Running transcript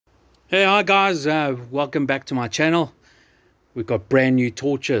Hey, hi guys, welcome back to my channel. We've got brand new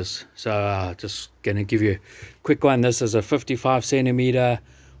torches, so just gonna give you a quick one. This is a 55 centimeter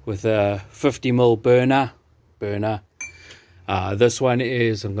with a 50mm burner. This one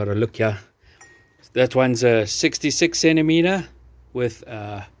is, I'm gonna look here, that one's a 66 centimeter with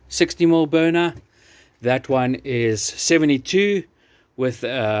a 60mm burner. That one is 72 with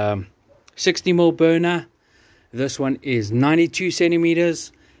a 60mm burner. This one is 92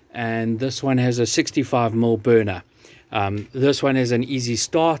 centimeters, and this one has a 65mm burner. This one is an easy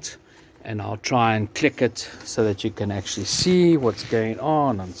start, and I'll try and click it so that you can actually see what's going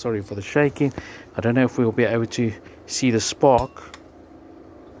on. I'm sorry for the shaking. I don't know if we'll be able to see the spark.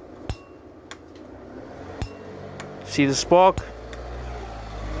 See the spark?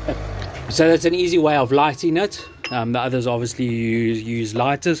 So that's an easy way of lighting it. The others obviously use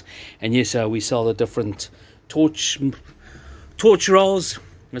lighters, and yes, we sell the different torch rolls.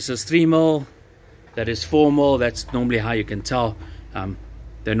 This is 3mm, that is 4mm. That's normally how you can tell.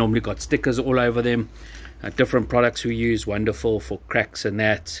 They normally got stickers all over them. Different products we use, wonderful for cracks and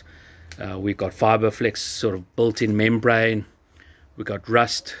that. We got Fiberflex sort of built-in membrane. We got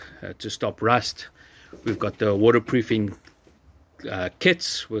rust to stop rust. We've got the waterproofing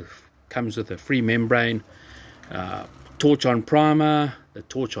kits comes with a free membrane. Torchon primer, the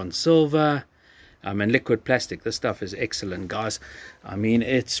Torchon silver, and liquid plastic. This stuff is excellent, guys. I mean,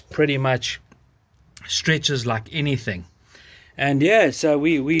 it's pretty much stretches like anything. And yeah, so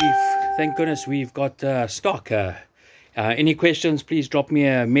we thank goodness we've got stock. Any questions, please drop me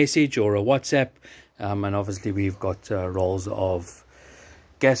a message or a WhatsApp. And obviously we've got rolls of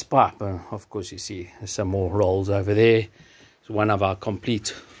gas pipe. Of course, you see there's some more rolls over there. It's one of our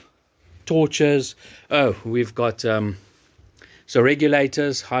complete torches. Oh, we've got so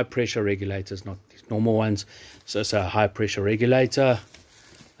regulators, high pressure regulators, not these normal ones. So it's a high pressure regulator.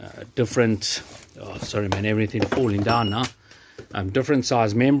 Different, oh sorry man, everything falling down now. Different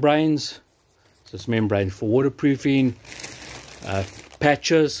size membranes. So it's membrane for waterproofing.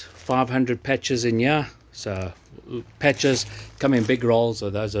 Patches, 500 patches in here. So patches come in big rolls. So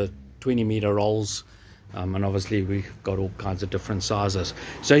those are 20-meter rolls. And obviously we've got all kinds of different sizes.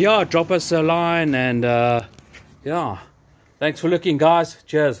 So yeah, drop us a line, and yeah, thanks for looking, guys.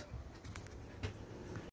 Cheers.